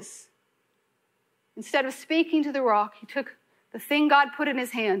 Moses, instead of speaking to the rock, he took the thing God put in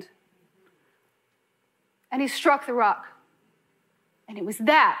his hand, and he struck the rock. And it was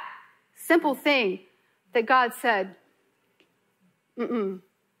that simple thing that God said, When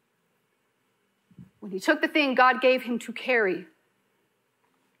he took the thing God gave him to carry,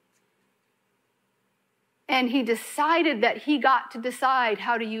 and he decided that he got to decide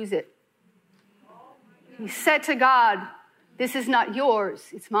how to use it. He said to God, this is not yours,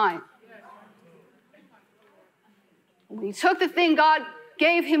 it's mine. When he took the thing God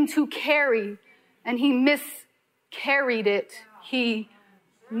gave him to carry and he miscarried it, he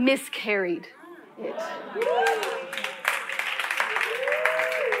miscarried it.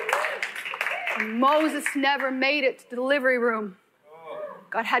 And Moses never made it to the delivery room.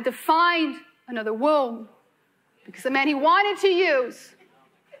 God had to find another womb because the man he wanted to use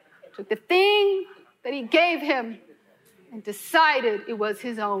took the thing that he gave him and decided it was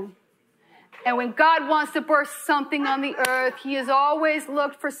his own. And when God wants to birth something on the earth, he has always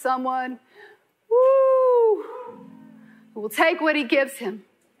looked for someone who will take what he gives him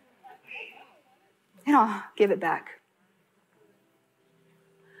and give it back.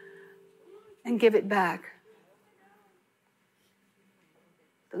 And give it back.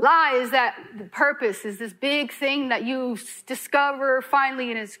 The lie is that the purpose is this big thing that you discover finally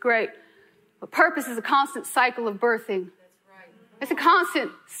and it's great. But purpose is a constant cycle of birthing. It's a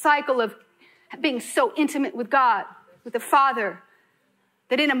constant cycle of being so intimate with God, with the Father,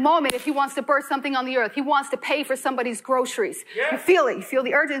 that in a moment, if he wants to birth something on the earth, he wants to pay for somebody's groceries. Yes. You feel it. You feel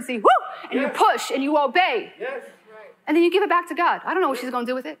the urgency. Woo! And yes. You push and you obey. Yes. And then you give it back to God. I don't know what she's going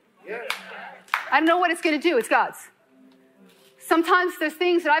to do with it. Yes. I don't know what it's going to do. It's God's. Sometimes there's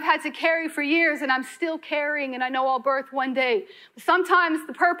things that I've had to carry for years and I'm still carrying and I know I'll birth one day. But sometimes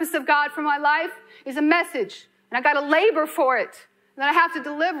the purpose of God for my life is a message and I got to labor for it. And then I have to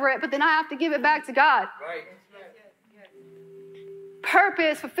deliver it, but then I have to give it back to God. Right.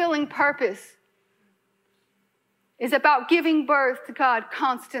 Purpose, fulfilling purpose is about giving birth to God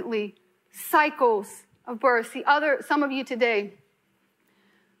constantly. Cycles of birth. Some of you today,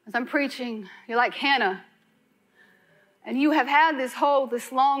 as I'm preaching, you're like Hannah. And you have had this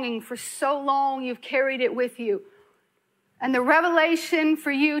longing for so long, you've carried it with you. And the revelation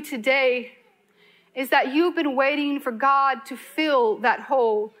for you today is that you've been waiting for God to fill that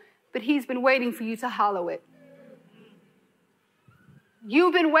hole, but he's been waiting for you to hollow it.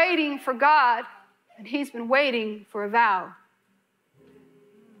 You've been waiting for God, and he's been waiting for a vow.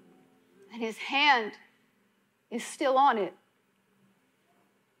 And his hand is still on it.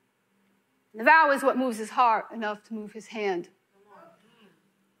 The vow is what moves his heart enough to move his hand.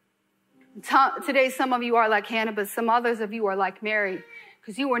 Today, some of you are like Hannah, but some others of you are like Mary,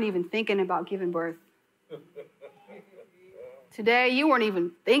 because you weren't even thinking about giving birth. Today, you weren't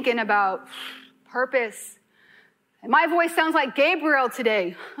even thinking about purpose. And my voice sounds like Gabriel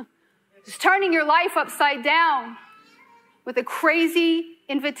today, just turning your life upside down with a crazy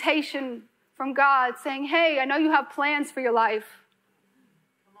invitation from God saying, hey, I know you have plans for your life.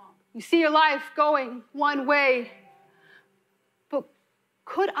 You see your life going one way, but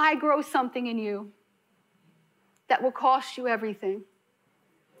could I grow something in you that will cost you everything?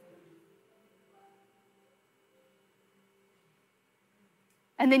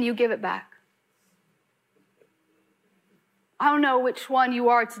 And then you give it back. I don't know which one you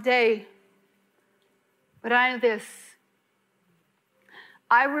are today, but I know this.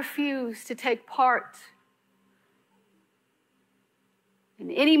 I refuse to take part in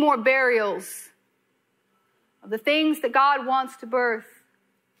any more burials of the things that God wants to birth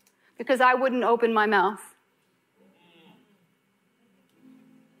because I wouldn't open my mouth.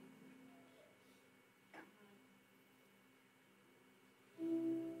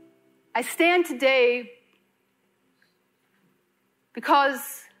 I stand today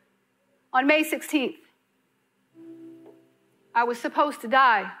because on May 16th, I was supposed to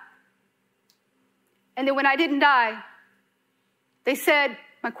die. And then when I didn't die, they said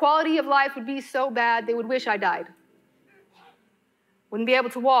my quality of life would be so bad, they would wish I died. Wouldn't be able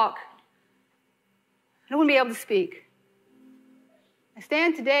to walk. I wouldn't be able to speak. I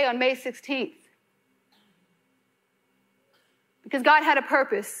stand today on May 16th because God had a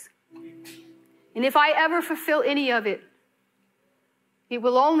purpose. And if I ever fulfill any of it, it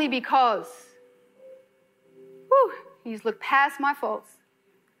will only because he's looked past my faults.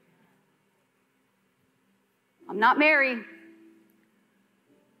 I'm not Mary.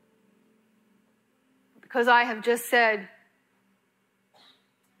 Because I have just said,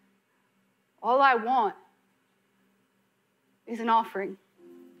 all I want is an offering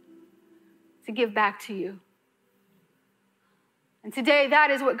to give back to you. And today,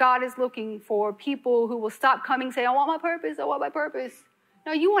 that is what God is looking for. People who will stop coming and say, I want my purpose, I want my purpose.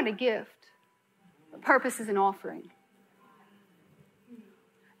 No, you want a gift. But purpose is an offering.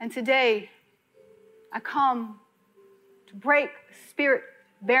 And today, I come to break spirit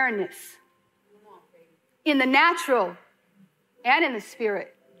barrenness in the natural and in the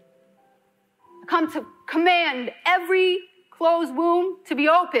spirit. I come to command every closed womb to be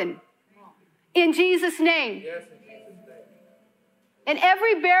open In Jesus' name. Yes, in Jesus' name. In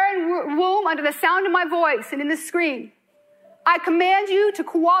every barren womb under the sound of my voice and in the screen, I command you to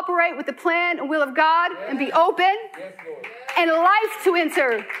cooperate with the plan and will of God and be open Yes, Lord. and life to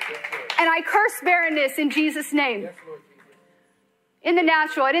enter. Yes, Lord. And I curse barrenness in Jesus' name. Yes, Lord Jesus. In the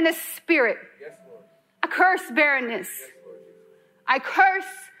natural and in the spirit. Yes, Lord. I curse barrenness. Yes, Lord Jesus. I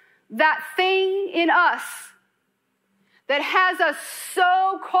curse that thing in us that has us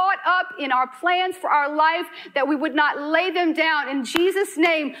so caught up in our plans for our life that we would not lay them down. In Jesus'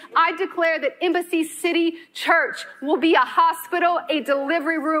 name, I declare that Embassy City Church will be a hospital, a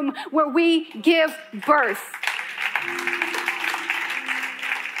delivery room where we give birth.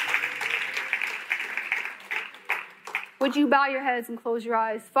 Would you bow your heads and close your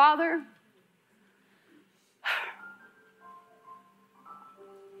eyes? Father,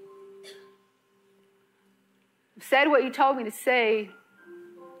 I've said what you told me to say,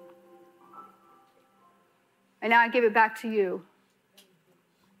 and now I give it back to you.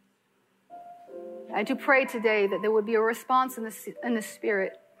 I do pray today that there would be a response in the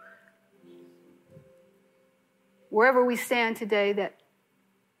Spirit. Wherever we stand today, that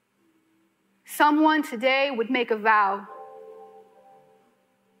someone today would make a vow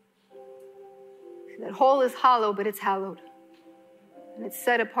that whole is hollow, but it's hallowed, and it's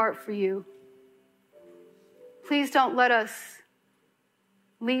set apart for you. Please don't let us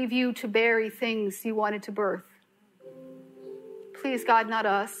leave you to bury things you wanted to birth. Please, God, not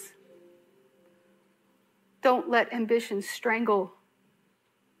us. Don't let ambition strangle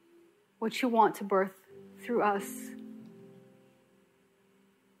what you want to birth through us.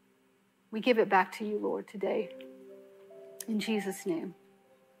 We give it back to you, Lord, today. In Jesus' name,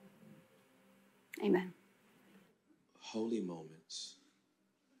 amen. Holy moments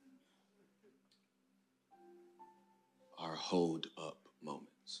are hold up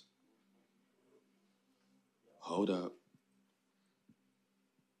moments. Hold up.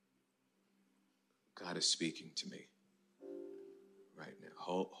 God is speaking to me right now.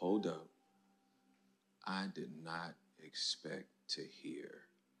 Hold up. I did not expect to hear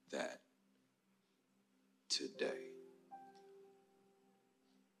that today.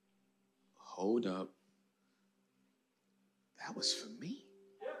 Hold up. That was for me.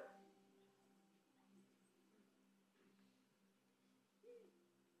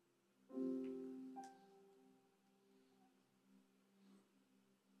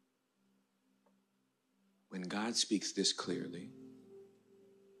 When God speaks this clearly,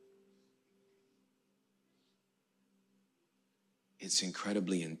 it's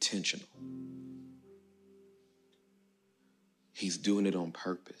incredibly intentional. He's doing it on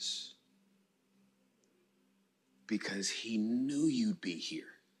purpose because he knew you'd be here.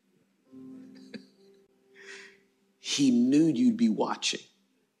 He knew you'd be watching.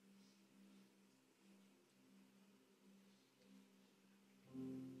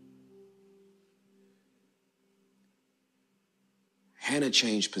 Hannah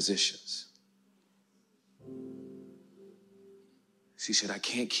changed positions. She said, I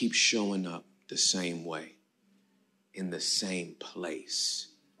can't keep showing up the same way, in the same place,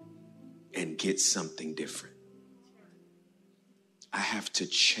 and get something different. I have to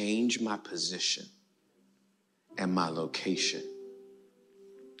change my position and my location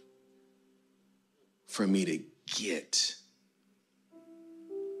for me to get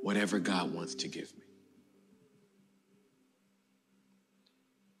whatever God wants to give me.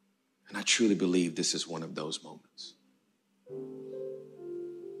 And I truly believe this is one of those moments.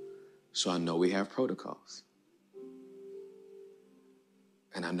 So I know we have protocols.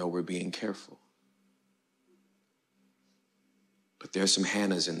 And I know we're being careful. But there's some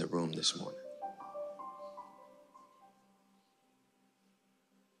Hannahs in the room this morning.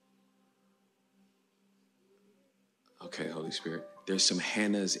 Okay, Holy Spirit. There's some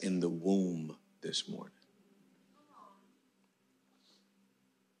Hannahs in the womb this morning.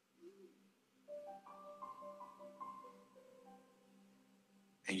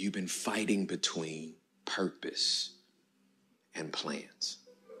 And you've been fighting between purpose and plans.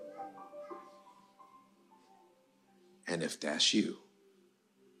 And if that's you,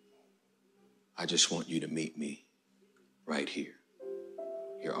 I just want you to meet me right here.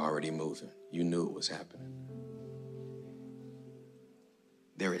 You're already moving. You knew it was happening.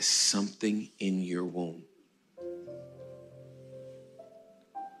 There is something in your womb.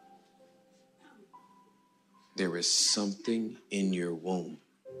 There is something in your womb.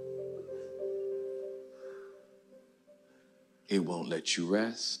 It won't let you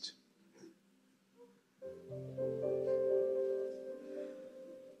rest.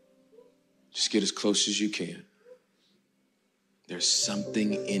 Just get as close as you can. There's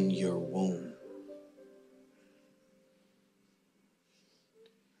something in your womb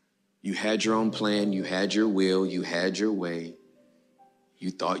You had your own plan. You had your will. You had your way.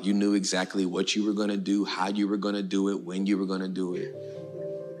 You thought you knew exactly what you were going to do, how you were going to do it, when you were going to do it.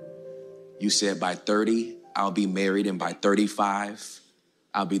 You said by 30, I'll be married, and by 35,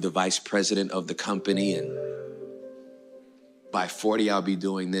 I'll be the vice president of the company, and by 40, I'll be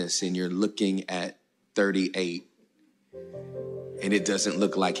doing this. And you're looking at 38, and it doesn't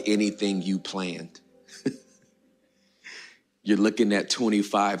look like anything you planned. You're looking at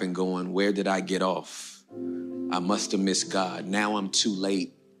 25 and going, where did I get off? I must have missed God. Now I'm too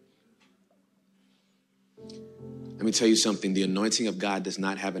late. Let me tell you something. The anointing of God does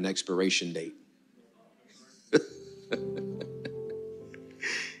not have an expiration date.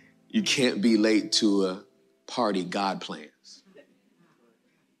 You can't be late to a party God plans.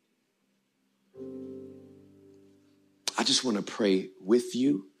 I just want to pray with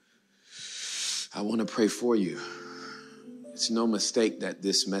you. I want to pray for you. It's no mistake that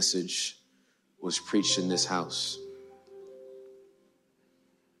this message was preached in this house.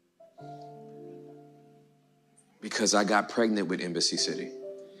 Because I got pregnant with Embassy City.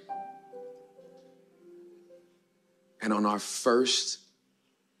 And on our first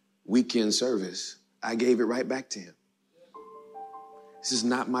weekend service, I gave it right back to him. This is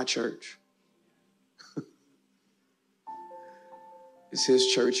not my church. It's his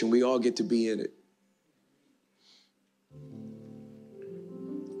church, and we all get to be in it.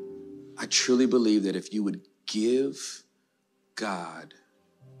 I truly believe that if you would give God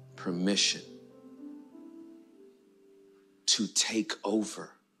permission to take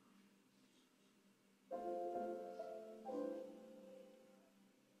over,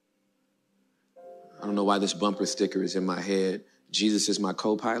 I don't know why this bumper sticker is in my head. Jesus is my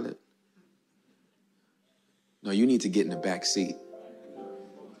co-pilot. No, you need to get in the back seat.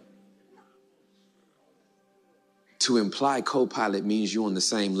 To imply co-pilot means you're on the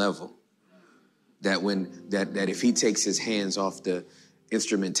same level. That if he takes his hands off the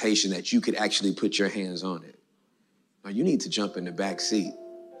instrumentation, that you could actually put your hands on it. Now you need to jump in the back seat.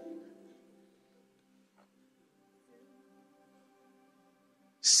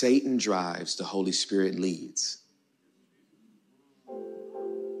 Satan drives, the Holy Spirit leads.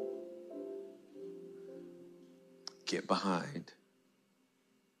 Get behind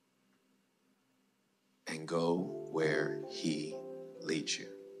and go where he leads you.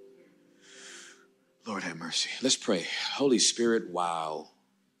 Lord have mercy. Let's pray. Holy Spirit, wow.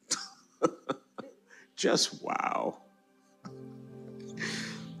 Just wow.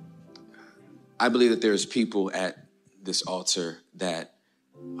 I believe that there's people at this altar that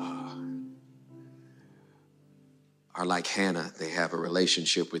are like Hannah. They have a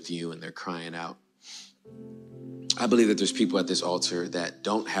relationship with you and they're crying out. I believe that there's people at this altar that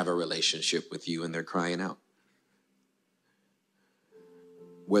don't have a relationship with you and they're crying out.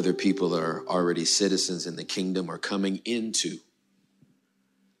 Whether people are already citizens in the kingdom or coming into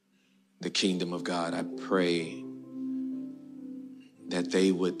the kingdom of God, I pray that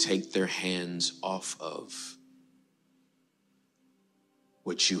they would take their hands off of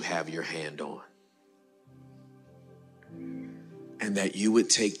what you have your hand on. And that you would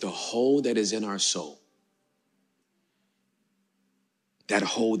take the hole that is in our soul, that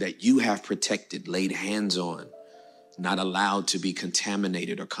hole that you have protected, laid hands on, not allowed to be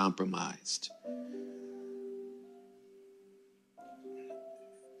contaminated or compromised.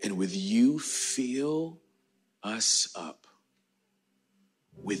 And with you, fill us up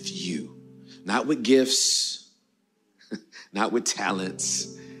with you, not with gifts, not with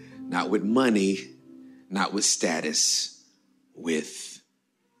talents, not with money, not with status, with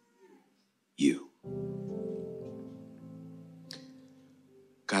you.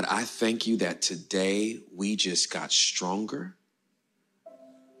 God, I thank you that today we just got stronger.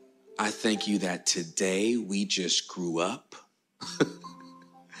 I thank you that today we just grew up.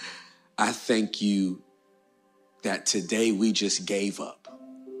 I thank you that today we just gave up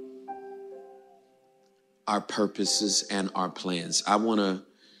our purposes and our plans. I want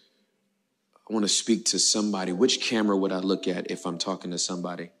to speak to somebody. Which camera would I look at if I'm talking to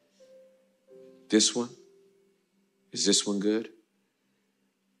somebody? This one? Is this one good?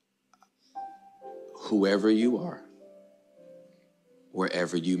 Whoever you are,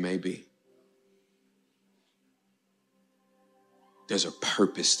 wherever you may be, there's a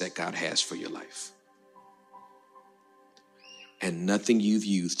purpose that God has for your life. And nothing you've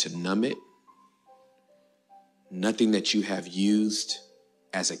used to numb it, nothing that you have used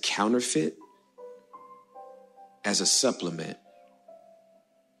as a counterfeit, as a supplement,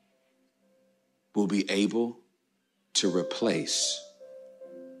 will be able to replace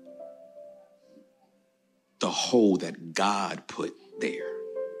the hole that God put there.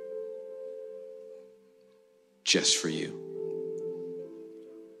 just for you.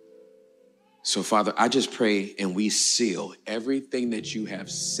 So, Father, I just pray and we seal everything that you have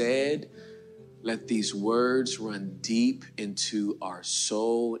said. Let these words run deep into our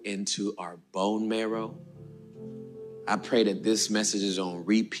soul, into our bone marrow. I pray that this message is on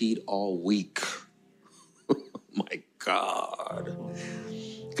repeat all week. My God.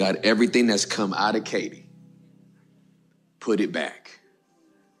 God, everything that's come out of Katie, put it back.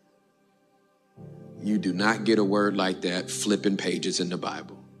 You do not get a word like that flipping pages in the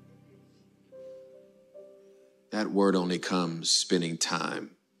Bible. That word only comes spending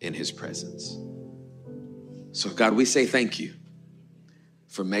time in his presence. So God, we say thank you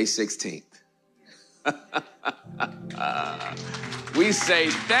for May 16th. We say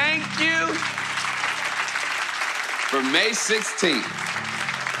thank you for May 16th.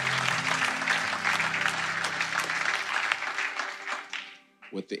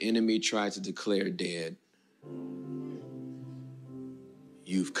 What the enemy tried to declare dead,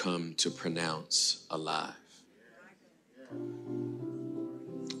 you've come to pronounce alive.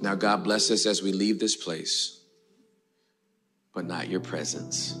 Now, God bless us as we leave this place, but not your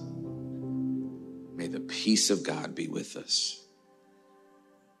presence. May the peace of God be with us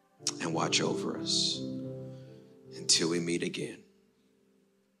and watch over us until we meet again.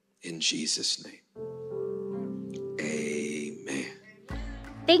 In Jesus' name, amen.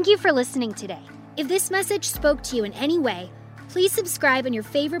 Thank you for listening today. If this message spoke to you in any way, please subscribe on your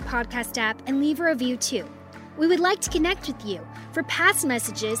favorite podcast app and leave a review too. We would like to connect with you. For past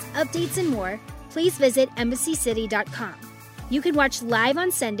messages, updates, and more, please visit embassycity.com. You can watch live on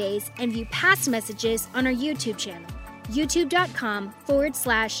Sundays and view past messages on our YouTube channel,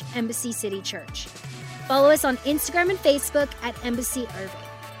 youtube.com/Embassy City Church. Follow us on Instagram and Facebook at Embassy Irving.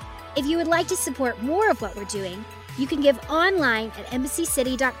 If you would like to support more of what we're doing, you can give online at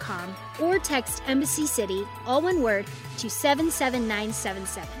embassycity.com or text Embassy City, all one word, to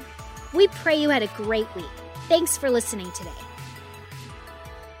 77977. We pray you had a great week. Thanks for listening today.